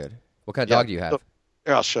 That's not good. What kind of dog do you have?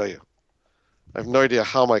 Here, I'll show you. I have no idea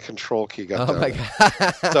how my control key got Oh, down my there.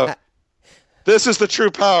 God. So this is the true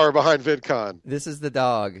power behind VidCon. This is the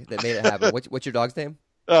dog that made it happen. What's your dog's name?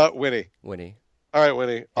 Winnie. Winnie. All right,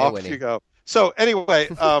 Winnie. Off Winnie. you go. So anyway,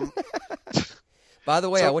 by the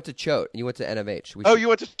way, I went to Choate. You went to NMH. You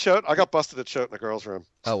went to Choate? I got busted at Choate in the girls' room.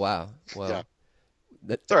 Oh, wow. Well, yeah.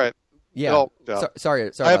 It's all right. Yeah. Sorry I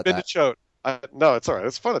about have been that. to Choate. No, it's all right.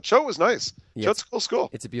 It's fun. Choate was nice. Yeah, Choate's a cool school.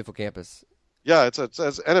 It's a beautiful campus. Yeah,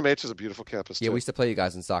 NMH is a beautiful campus too. Yeah, we used to play you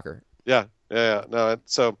guys in soccer. Yeah. No,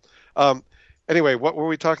 so anyway, what were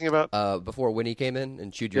we talking about? Before Winnie came in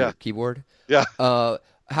and chewed your keyboard. Yeah.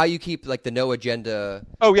 How you keep the no agenda.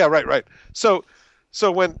 Oh yeah, right. So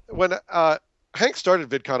when Hank started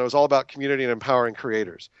VidCon, it was all about community and empowering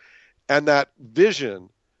creators, and that vision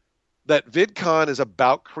that VidCon is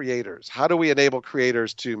about creators. How do we enable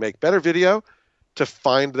creators to make better video, to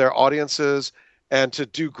find their audiences, and to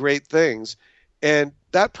do great things? And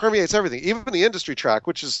that permeates everything, even the industry track,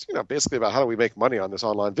 which is basically about how do we make money on this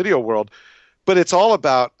online video world. But it's all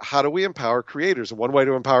about how do we empower creators. And one way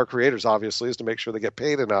to empower creators, obviously, is to make sure they get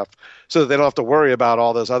paid enough so that they don't have to worry about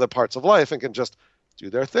all those other parts of life and can just do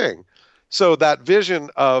their thing. So that vision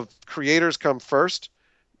of creators come first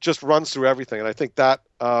just runs through everything. And I think that,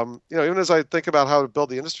 even as I think about how to build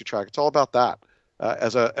the industry track, it's all about that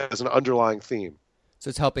as an underlying theme. So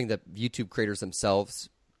it's helping the YouTube creators themselves.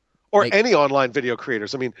 Or any online video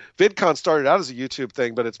creators. I mean, VidCon started out as a YouTube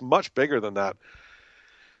thing, but it's much bigger than that.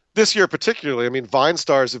 This year particularly, I mean, Vine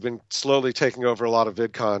stars have been slowly taking over a lot of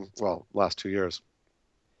VidCon, last 2 years.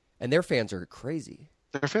 And their fans are crazy.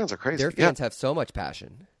 Their fans are crazy. Their fans have so much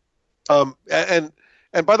passion. And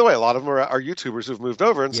And by the way, a lot of them are YouTubers who've moved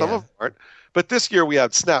over, and some Yeah. of them aren't. But this year we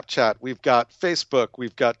have Snapchat, we've got Facebook,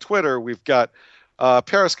 we've got Twitter, we've got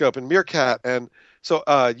Periscope and Meerkat, and so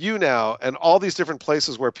YouNow, and all these different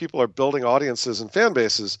places where people are building audiences and fan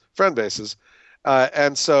bases, friend bases,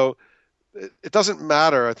 and so it doesn't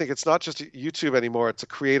matter. I think it's not just YouTube anymore; it's a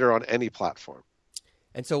creator on any platform.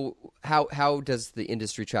 And so how does the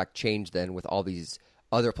industry track change then with all these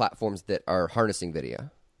other platforms that are harnessing video?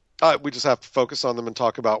 We just have to focus on them and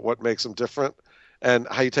talk about what makes them different and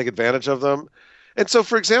how you take advantage of them. And so,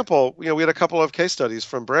 for example, we had a couple of case studies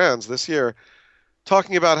from brands this year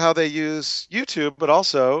talking about how they use YouTube, but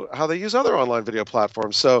also how they use other online video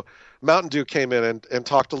platforms. So Mountain Dew came in and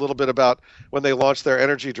talked a little bit about when they launched their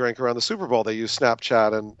energy drink around the Super Bowl. They used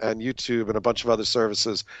Snapchat and YouTube and a bunch of other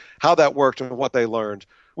services, how that worked and what they learned.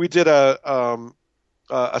 We did a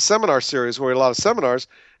seminar series where we had a lot of seminars,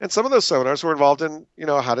 and some of those seminars were involved in,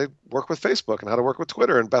 how to work with Facebook and how to work with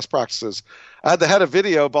Twitter and best practices. I had the head of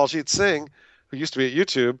video, Baljit Singh, who used to be at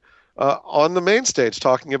YouTube, on the main stage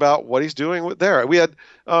talking about what he's doing there. We had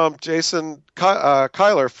Jason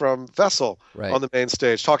Kyler from Vessel Right. on the main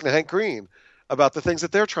stage talking to Hank Green about the things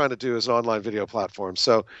that they're trying to do as an online video platform.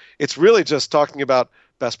 So it's really just talking about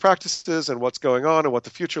best practices and what's going on and what the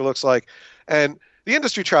future looks like. And the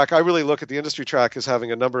industry track, I really look at the industry track as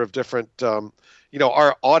having a number of different,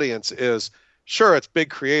 our audience is, sure, it's big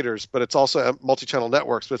creators, but it's also multi-channel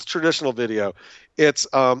networks, but it's traditional video. It's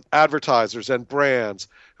advertisers and brands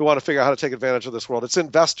who want to figure out how to take advantage of this world. It's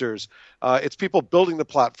investors. It's people building the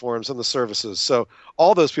platforms and the services. So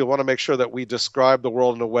all those people want to make sure that we describe the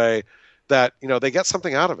world in a way that, they get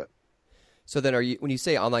something out of it. So then when you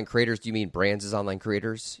say online creators, do you mean brands as online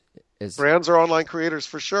creators? Brands are online creators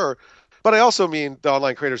for sure. But I also mean the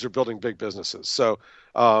online creators are building big businesses. So,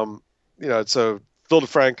 so Phil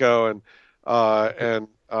DeFranco and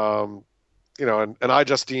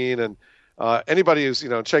iJustine and anybody who's,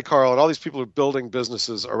 Shay Carl and all these people who are building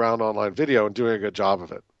businesses around online video and doing a good job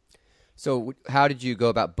of it. So how did you go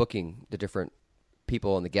about booking the different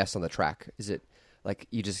people and the guests on the track? Is it like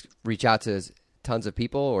you just reach out to tons of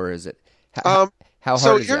people, or is it how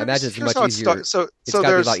hard is it? I imagine it's much easier. It's got to be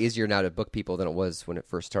a lot easier now to book people than it was when it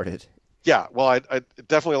first started. Yeah, well, I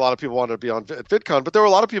definitely a lot of people wanted to be on at VidCon, but there were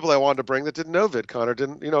a lot of people I wanted to bring that didn't know VidCon or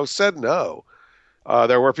didn't, said no.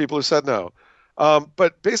 There were people who said no.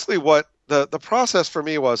 But basically what the process for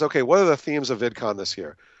me was, okay, what are the themes of VidCon this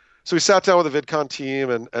year? So we sat down with the VidCon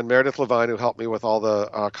team and Meredith Levine, who helped me with all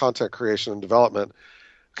the content creation and development.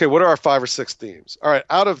 Okay, what are our 5 or 6 themes? All right,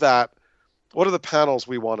 out of that, what are the panels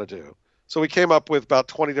we want to do? So we came up with about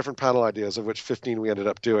 20 different panel ideas, of which 15 we ended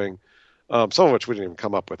up doing. Some of which we didn't even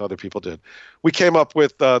come up with; other people did. We came up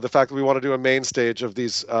with the fact that we want to do a main stage of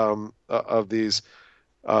these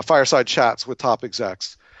fireside chats with top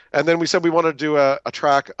execs, and then we said we want to do a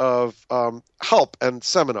track of help and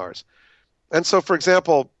seminars. And so, for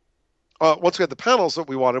example, once we had the panels that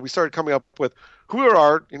we wanted, we started coming up with who are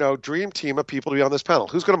our dream team of people to be on this panel.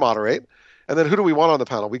 Who's going to moderate? And then who do we want on the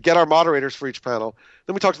panel? We get our moderators for each panel.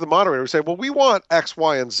 Then we talk to the moderator. We say, well, we want X,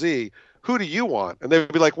 Y, and Z. Who do you want? And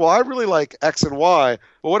they'd be like, well, I really like X and Y,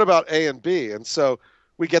 but what about A and B? And so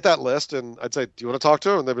we get that list, and I'd say, do you want to talk to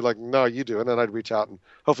them? And they'd be like, no, you do. And then I'd reach out, and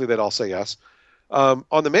hopefully they'd all say yes. On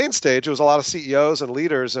the main stage, it was a lot of CEOs and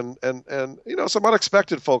leaders and some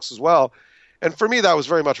unexpected folks as well. And for me, that was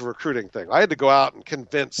very much a recruiting thing. I had to go out and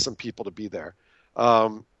convince some people to be there.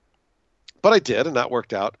 But I did, and that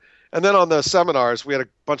worked out. And then on the seminars, we had a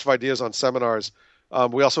bunch of ideas on seminars.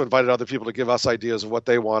 We also invited other people to give us ideas of what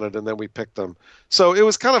they wanted, and then we picked them. So it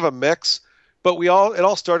was kind of a mix, but it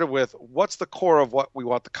all started with what's the core of what we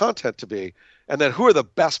want the content to be, and then who are the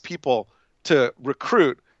best people to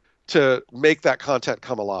recruit to make that content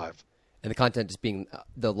come alive. And the content just being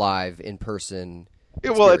the live in-person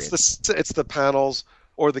experience. Well, it's the panels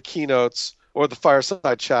or the keynotes or the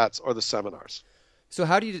fireside chats or the seminars. So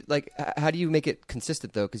how do you make it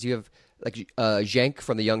consistent though? Because you have Cenk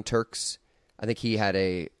from the Young Turks. I think he had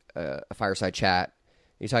a fireside chat.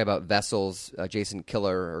 You talk about Vessels. Jason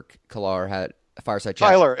Killar had a fireside chat.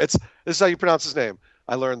 Tyler. This is how you pronounce his name.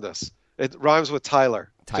 I learned this. It rhymes with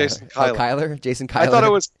Tyler. Jason Kyler. Oh, Kyler? Jason Kyler. I thought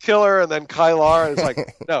it was Killer and then Kylar. It's like,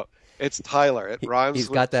 no, it's Tyler. It rhymes. He's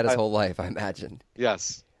got that his whole life, I imagine.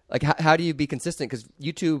 Yes. Like, how do you be consistent? Because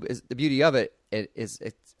YouTube is the beauty of it. It's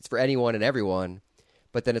for anyone and everyone,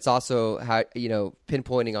 but then it's also how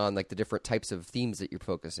pinpointing on like the different types of themes that you're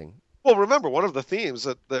focusing. Well, remember, one of the themes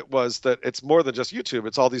that was that it's more than just YouTube.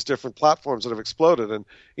 It's all these different platforms that have exploded, and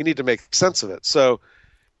you need to make sense of it. So,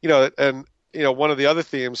 one of the other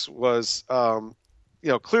themes was,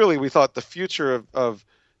 clearly we thought the future of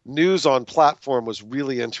news on platform was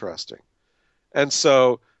really interesting. And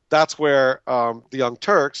so that's where the Young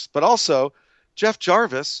Turks, but also Jeff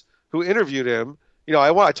Jarvis, who interviewed him.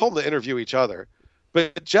 I told them to interview each other,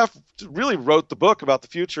 but Jeff really wrote the book about the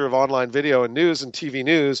future of online video and news and TV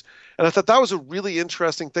news. And I thought that was a really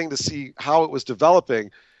interesting thing to see how it was developing.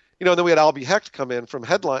 And then we had Albie Hecht come in from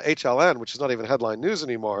Headline HLN, which is not even Headline News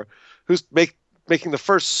anymore, who's making the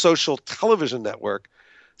first social television network.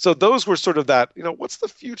 So those were sort of that, what's the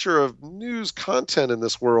future of news content in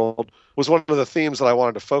this world was one of the themes that I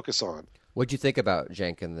wanted to focus on. What'd you think about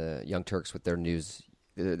Cenk and the Young Turks with their news?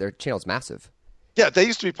 Their channel's massive. Yeah, they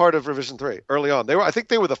used to be part of Revision 3 early on. I think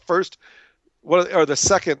they were the first or the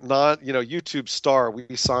second YouTube star we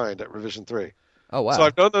signed at Revision 3. Oh, wow. So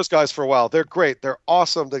I've known those guys for a while. They're great. They're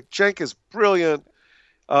awesome. Cenk is brilliant,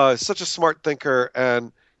 such a smart thinker.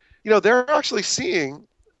 And, they're actually seeing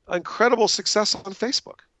incredible success on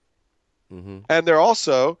Facebook. Mm-hmm. And they're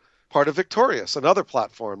also part of Victorious, another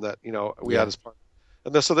platform that, we had as part.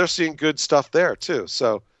 And so they're seeing good stuff there, too.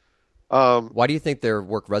 So why do you think their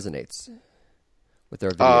work resonates with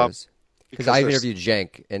their videos? Because I've interviewed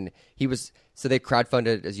Cenk, and so they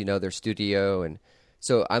crowdfunded, as you know, their studio. And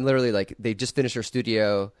so I'm literally like, they just finished their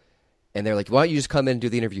studio, and they're like, why don't you just come in and do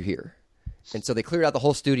the interview here? And so they cleared out the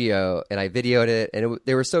whole studio, and I videoed it, and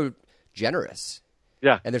they were so generous.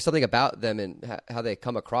 Yeah. And there's something about them and how they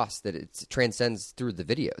come across that it transcends through the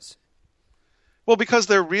videos. Well, because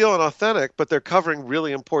they're real and authentic, but they're covering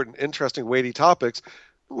really important, interesting, weighty topics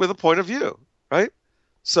with a point of view, right?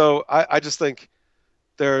 So I just think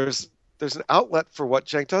there's an outlet for what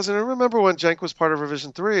Cenk does. And I remember when Cenk was part of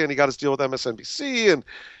Revision 3 and he got his deal with MSNBC and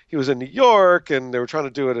he was in New York and they were trying to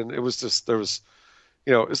do it. And it was just,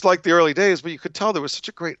 it's like the early days, but you could tell there was such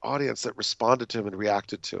a great audience that responded to him and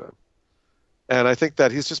reacted to him. And I think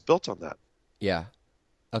that he's just built on that. Yeah.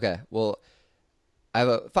 Okay. Well, I have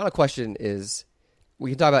a final question is,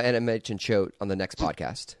 we can talk about NMH and Choate on the next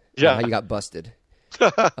podcast. Yeah. How you got busted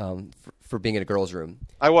for being in a girl's room.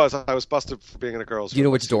 I was busted for being in a girl's room. Do you know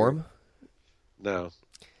which dorm? No.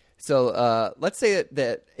 So let's say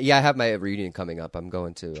that I have my reunion coming up. I'm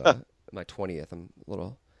going to my 20th. I'm a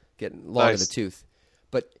little getting long in the tooth.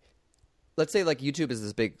 But let's say like YouTube is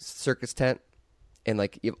this big circus tent and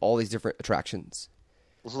like you have all these different attractions.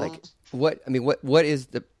 Mm-hmm. Like what is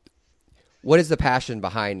the passion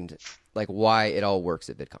behind like why it all works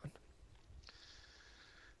at VidCon?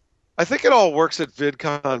 I think it all works at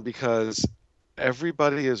VidCon because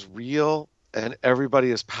everybody is real and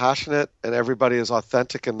everybody is passionate and everybody is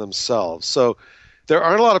authentic in themselves. So there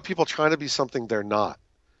aren't a lot of people trying to be something they're not.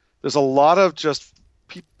 There's a lot of just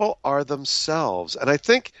people are themselves. And I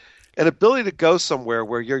think an ability to go somewhere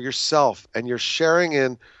where you're yourself and you're sharing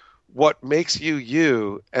in what makes you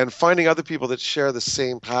you and finding other people that share the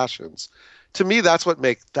same passions. To me, that's what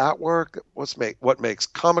makes that work, what makes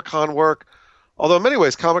Comic-Con work. Although in many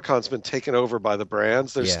ways, Comic-Con's been taken over by the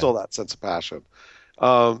brands, there's still that sense of passion.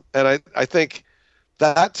 And I think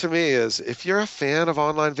that to me is, if you're a fan of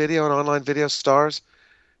online video and online video stars,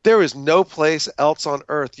 there is no place else on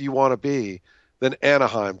earth you want to be than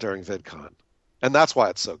Anaheim during VidCon. And that's why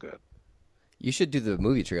it's so good. You should do the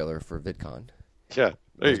movie trailer for VidCon. Yeah,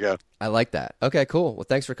 there you go. I like that. Okay, cool. Well,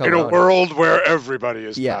 thanks for coming on. In a world where everybody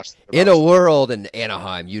is passionate about in a world in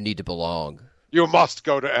Anaheim, you need to belong. You must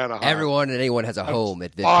go to Anaheim. Everyone and anyone has a home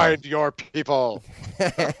at VidCon. Find your people.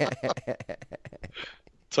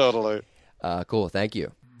 Totally. Cool. Thank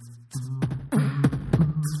you.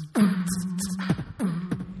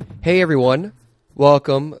 Hey, everyone.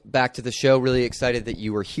 Welcome back to the show. Really excited that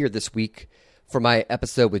you were here this week for my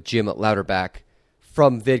episode with Jim Louderback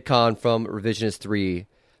from VidCon, from Revisionist 3,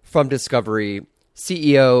 from Discovery,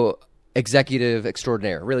 CEO, executive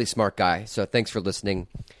extraordinaire, really smart guy. So thanks for listening.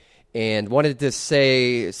 And wanted to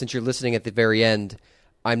say, since you're listening at the very end,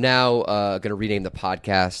 I'm now going to rename the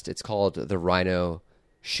podcast. It's called The Rhino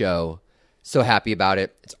Show. So happy about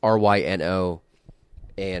it. It's RYNO.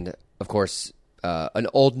 And, of course, an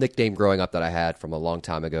old nickname growing up that I had from a long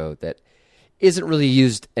time ago that isn't really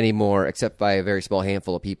used anymore except by a very small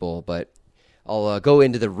handful of people. But I'll go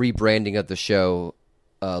into the rebranding of the show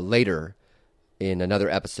later in another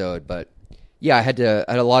episode. But yeah, I had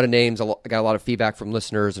a lot of names. I got a lot of feedback from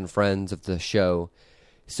listeners and friends of the show.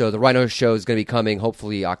 So the Rhino Show is going to be coming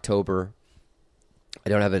hopefully October. I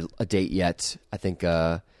don't have a date yet. I think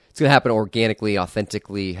it's going to happen organically,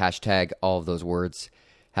 authentically, hashtag all of those words.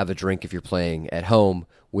 Have a drink if you're playing at home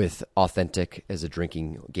with authentic as a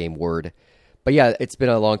drinking game word. But yeah, it's been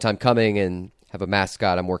a long time coming and have a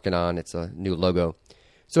mascot I'm working on. It's a new logo.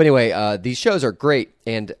 So anyway, these shows are great.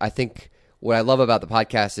 And I think what I love about the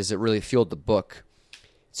podcast is it really fueled the book.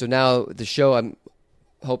 So now the show I'm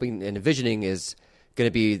hoping and envisioning is going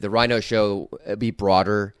to be the Rhino Show, be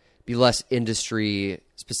broader, be less industry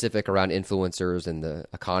specific around influencers and the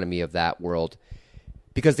economy of that world.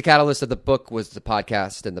 Because the catalyst of the book was the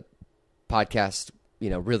podcast, and the podcast,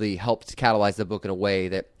 really helped catalyze the book in a way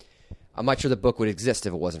that I'm not sure the book would exist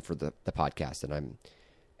if it wasn't for the podcast. And I'm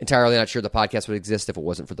entirely not sure the podcast would exist if it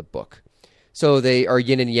wasn't for the book. So they are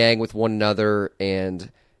yin and yang with one another,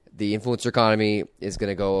 and the influencer economy is going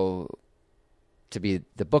to go to be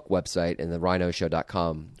the book website, and the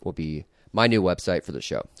rhinoshow.com will be my new website for the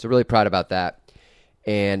show. So really proud about that.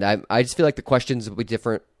 And I just feel like the questions will be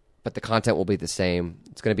different, but the content will be the same.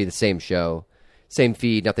 It's going to be the same show, same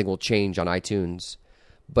feed. Nothing will change on iTunes.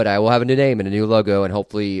 But I will have a new name and a new logo, and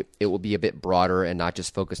hopefully it will be a bit broader and not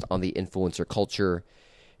just focused on the influencer culture,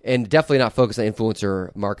 and definitely not focused on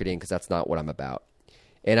influencer marketing, because that's not what I'm about.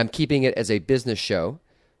 And I'm keeping it as a business show,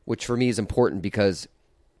 which for me is important because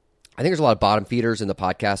I think there's a lot of bottom feeders in the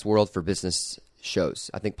podcast world for business shows.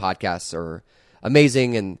 I think podcasts are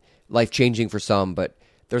amazing and life-changing for some, but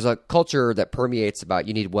there's a culture that permeates about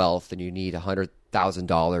you need wealth and you need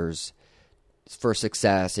 $100,000 for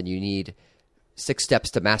success and you need 6 steps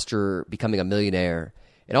to master becoming a millionaire.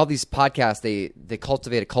 And all these podcasts, they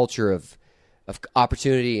cultivate a culture of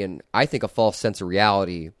opportunity and I think a false sense of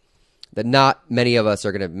reality that not many of us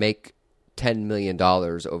are going to make $10 million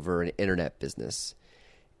over an internet business.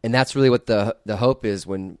 And that's really what the hope is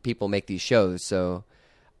when people make these shows. So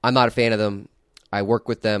I'm not a fan of them. I work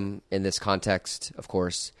with them in this context, of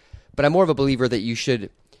course. But I'm more of a believer that you should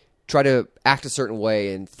try to act a certain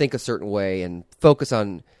way and think a certain way and focus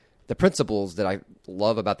on the principles that I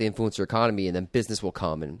love about the influencer economy, and then business will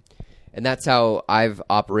come. And that's how I've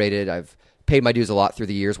operated. I've paid my dues a lot through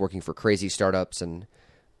the years working for crazy startups and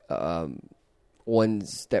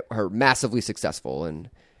ones that are massively successful. And,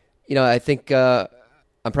 I think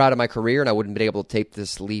I'm proud of my career, and I wouldn't have been able to take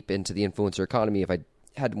this leap into the influencer economy if I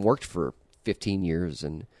hadn't worked for 15 years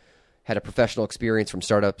and had a professional experience from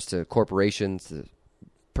startups to corporations to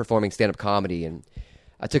performing stand-up comedy. And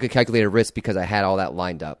I took a calculated risk because I had all that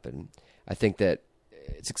lined up. And I think that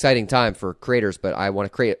it's an exciting time for creators, but I want to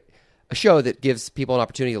create a show that gives people an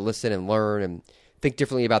opportunity to listen and learn and think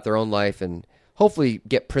differently about their own life and hopefully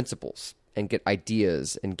get principles and get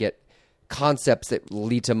ideas and get concepts that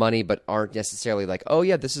lead to money but aren't necessarily like, oh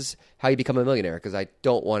yeah, this is how you become a millionaire, because I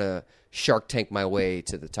don't want to Shark Tank my way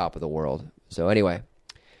to the top of the world. So anyway,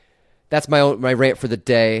 that's my rant for the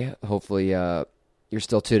day. Hopefully you're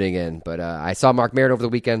still tuning in. But I saw Mark Maron over the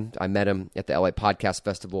weekend. I met him at the LA Podcast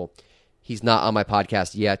Festival. He's not on my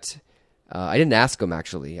podcast yet. I didn't ask him,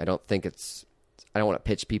 actually. I don't want to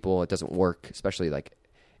pitch people. It doesn't work, especially like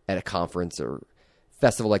at a conference or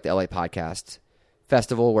festival like the LA Podcast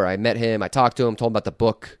Festival, where I met him. I talked to him, told him about the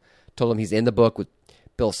book, told him he's in the book with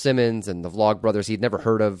Bill Simmons and the Vlog Brothers. He'd never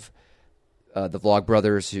heard of the Vlog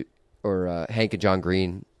Brothers or Hank and John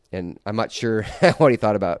Green, and I'm not sure what he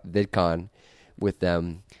thought about VidCon with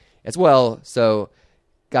them as well. So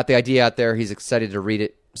got the idea out there. He's excited to read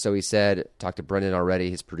it. So he said, talked to Brendan already,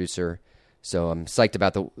 his producer. So I'm psyched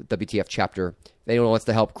about the WTF chapter. If anyone wants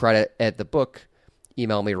to help credit at the book,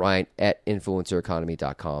 email me,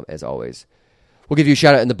 Ryan@influencereconomy.com, as always. We'll give you a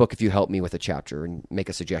shout out in the book if you help me with a chapter and make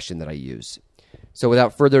a suggestion that I use. So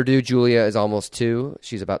without further ado, Julia is almost 2.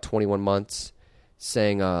 She's about 21 months,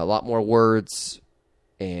 saying a lot more words,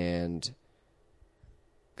 and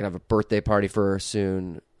going to have a birthday party for her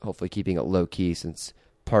soon, hopefully keeping it low-key since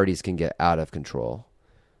parties can get out of control.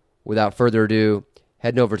 Without further ado,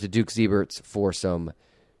 heading over to Duke Zebert's for some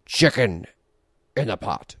chicken in the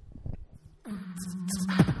pot.